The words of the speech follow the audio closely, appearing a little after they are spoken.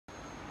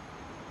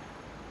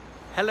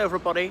Hello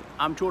everybody,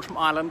 I'm George from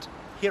Ireland.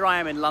 Here I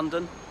am in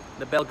London,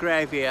 the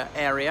Belgravia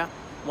area,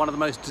 one of the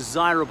most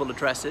desirable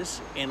addresses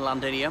in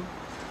Londinium.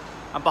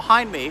 And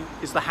behind me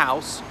is the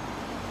house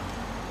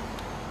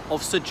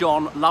of Sir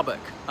John Lubbock,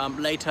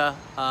 later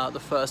the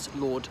first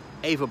Lord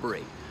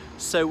Avebury.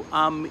 So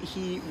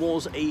he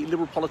was a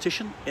Liberal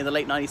politician in the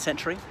late 19th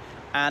century,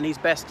 and he's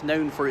best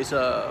known for his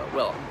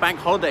bank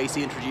holidays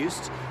he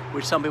introduced,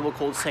 which some people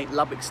called St.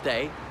 Lubbock's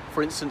Day.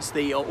 For instance,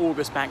 the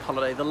August bank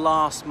holiday, the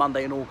last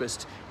Monday in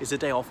August, is a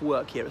day off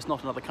work here. It's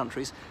not in other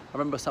countries. I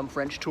remember some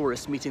French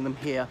tourists meeting them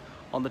here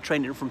on the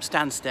train in from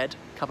Stansted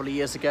a couple of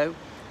years ago,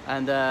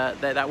 and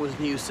that was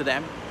news to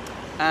them.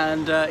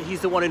 And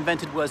he's the one who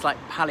invented words like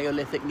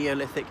Paleolithic,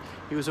 Neolithic.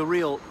 He was a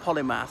real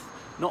polymath,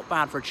 not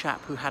bad for a chap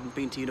who hadn't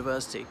been to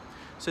university.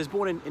 So he was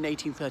born in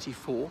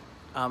 1834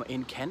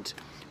 in Kent,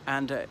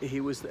 and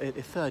he was a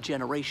third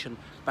generation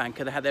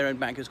banker. They had their own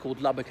bank. It was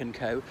called Lubbock &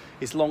 Co.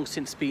 It's long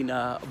since been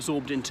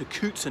absorbed into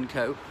Coutts &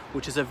 Co.,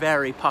 which is a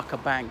very pucker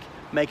bank.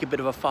 Make a bit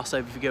of a fuss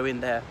over if you go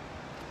in there.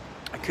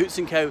 Coutts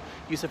 & Co.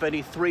 used to have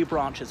only 3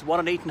 branches, one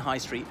on Eaton High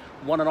Street,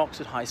 one on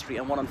Oxford High Street,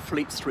 and one on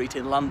Fleet Street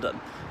in London.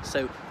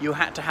 So you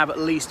had to have at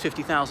least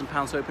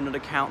 £50,000 to open an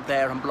account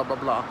there, and blah, blah,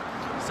 blah.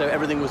 So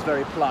everything was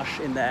very plush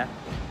in there.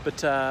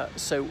 But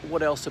so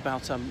what else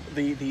about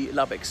the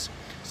Lubbocks?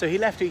 So he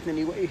left Eton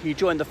and he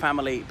joined the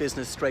family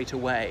business straight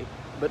away,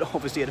 but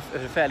obviously at a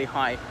fairly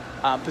high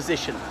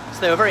position.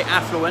 So they were very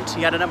affluent.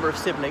 He had a number of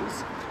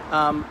siblings,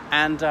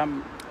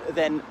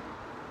 then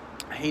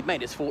he'd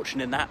made his fortune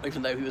in that,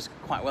 even though he was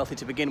quite wealthy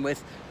to begin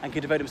with, and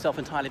could devote himself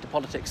entirely to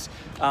politics,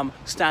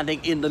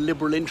 standing in the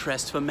Liberal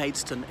interest for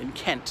Maidstone in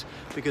Kent,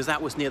 because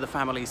that was near the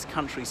family's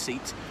country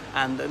seat,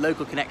 and the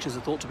local connections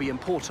are thought to be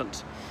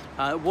important.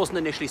 It wasn't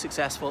initially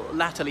successful.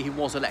 Latterly, he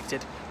was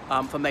elected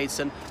for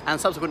Maidstone, and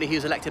subsequently he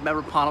was elected Member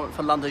of Parliament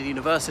for London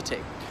University.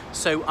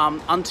 So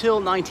until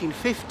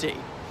 1950,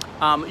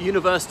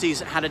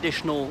 universities had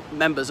additional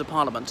members of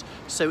Parliament.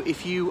 So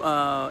if you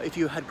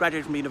had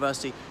graduated from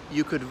university,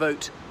 you could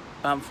vote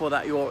for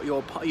that your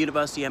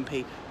university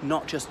MP,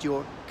 not just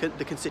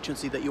the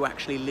constituency that you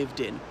actually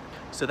lived in.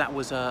 So that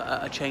was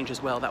a change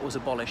as well. That was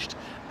abolished.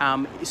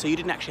 So you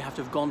didn't actually have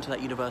to have gone to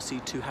that university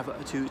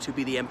to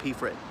be the MP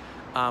for it.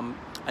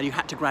 And you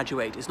had to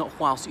graduate. It's not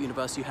whilst at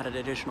university you had an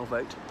additional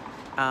vote.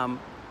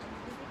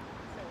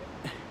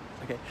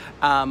 Okay.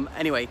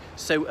 Anyway,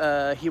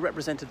 so he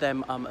represented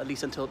them at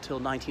least until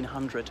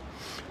 1900,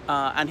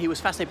 and he was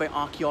fascinated by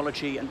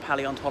archaeology and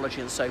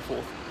paleontology and so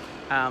forth.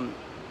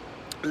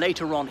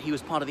 Later on, he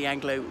was part of the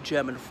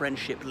Anglo-German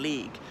Friendship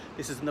League.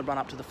 This is in the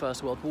run-up to the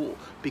First World War,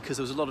 because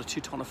there was a lot of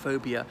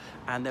Teutonophobia,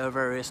 and there were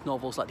various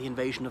novels like The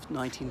Invasion of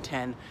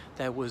 1910.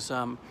 There was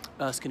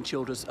Erskine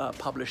Childers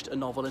published a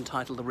novel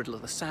entitled The Riddle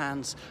of the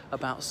Sands,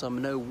 about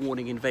some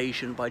no-warning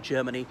invasion by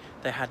Germany.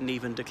 They hadn't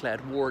even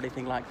declared war or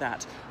anything like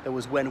that. There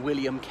was When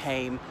William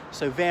Came.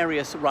 So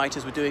various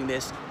writers were doing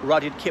this.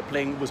 Rudyard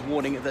Kipling was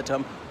warning that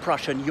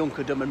Prussian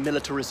Junkerdom and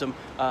militarism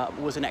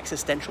was an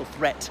existential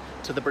threat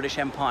to the British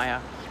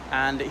Empire.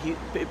 And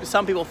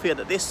some people fear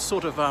that this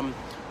sort of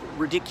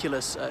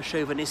ridiculous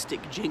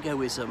chauvinistic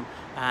jingoism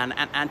and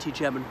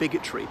anti-German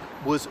bigotry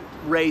was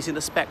raising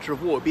the spectre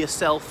of war. It would be a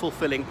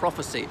self-fulfilling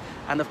prophecy.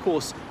 And of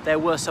course, there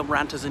were some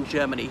ranters in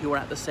Germany who were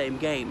at the same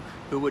game,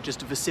 who were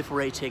just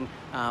vociferating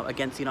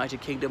against the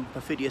United Kingdom,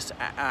 perfidious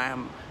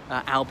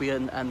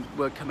Albion, and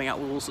were coming out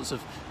with all sorts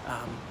of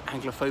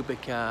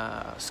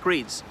Anglophobic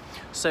screeds.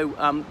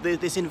 So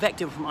this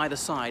invective from either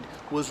side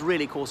was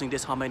really causing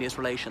disharmonious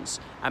relations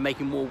and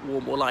making war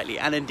more likely,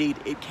 and indeed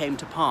it came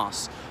to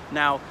pass.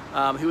 Now,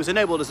 he was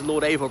ennobled as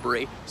Lord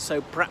Avebury, so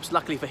perhaps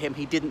luckily for him,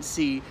 he didn't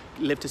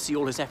live to see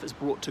all his efforts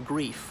brought to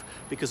grief,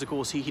 because of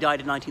course he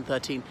died in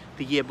 1913,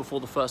 the year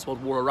before the First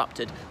World War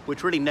erupted,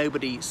 which really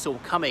nobody saw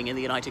coming in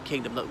the United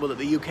Kingdom, that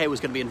the UK was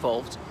going to be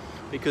involved,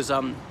 because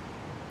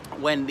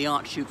when the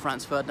Archduke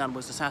Franz Ferdinand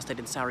was assassinated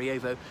in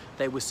Sarajevo,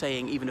 they were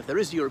saying, even if there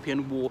is a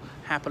European war,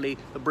 happily,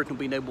 Britain will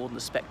be no more than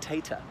a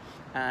spectator.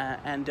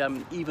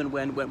 Even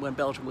when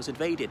Belgium was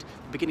invaded,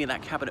 at the beginning of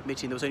that cabinet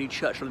meeting, there was only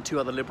Churchill and 2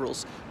 other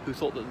liberals who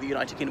thought that the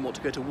United Kingdom ought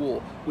to go to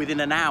war. Within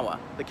an hour,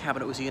 the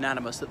cabinet was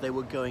unanimous that they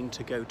were going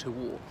to go to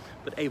war.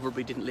 But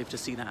Avebury didn't live to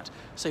see that.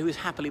 So he was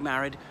happily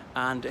married,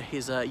 and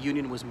his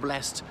union was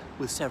blessed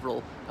with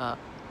several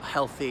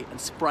healthy and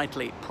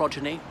sprightly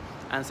progeny.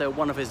 And so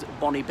one of his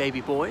bonny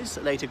baby boys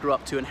later grew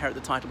up to inherit the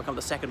title, become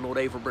the second Lord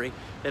Avebury.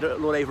 They're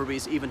Lord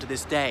Aveburys even to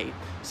this day.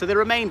 So they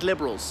remained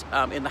liberals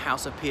in the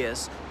House of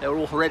Peers. They were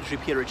all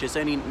hereditary peerages.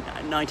 Only in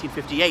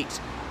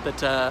 1958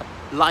 that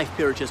life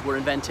peerages were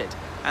invented.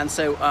 And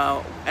so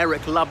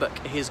Eric Lubbock,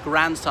 his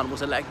grandson,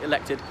 was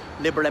elected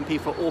Liberal MP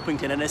for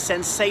Orpington in a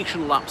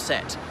sensational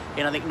upset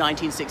in, I think,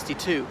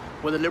 1962,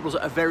 where the Liberals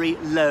are at a very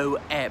low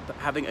ebb,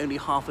 having only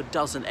half a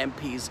dozen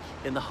MPs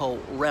in the whole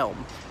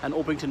realm. And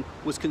Orpington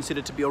was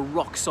considered to be a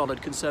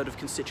rock-solid Conservative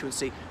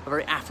constituency, a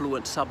very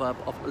affluent suburb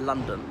of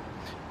London.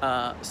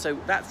 So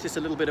that's just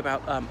a little bit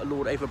about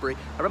Lord Avebury.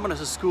 I remember when I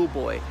was a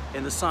schoolboy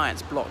in the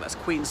science block, that's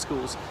Queen's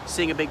Schools,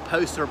 seeing a big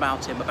poster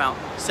about him, about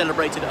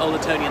celebrated Old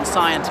Etonian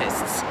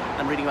scientists,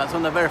 and reading about it. It's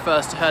one of the very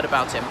first I heard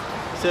about him.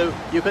 So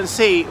you can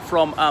see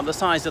from the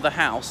size of the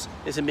house,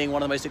 this in being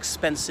one of the most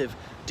expensive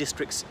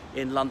districts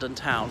in London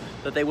town,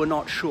 that they were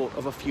not short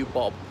of a few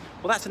bob.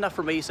 Well, that's enough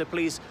from me, so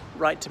please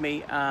write to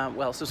me,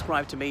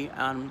 subscribe to me,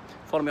 and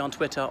follow me on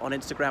Twitter, on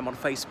Instagram, on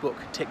Facebook,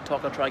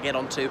 TikTok, I'll try to get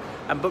onto,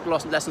 and book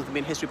lessons for me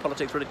in history,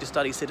 politics, religious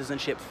studies,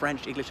 citizenship,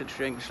 French, English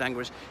literature, English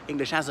language,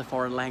 English as a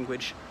foreign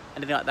language,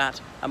 anything like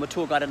that. I'm a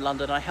tour guide in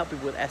London. I help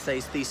people with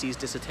essays, theses,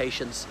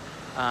 dissertations,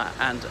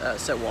 and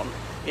so on,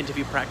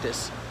 interview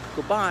practice.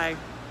 Goodbye.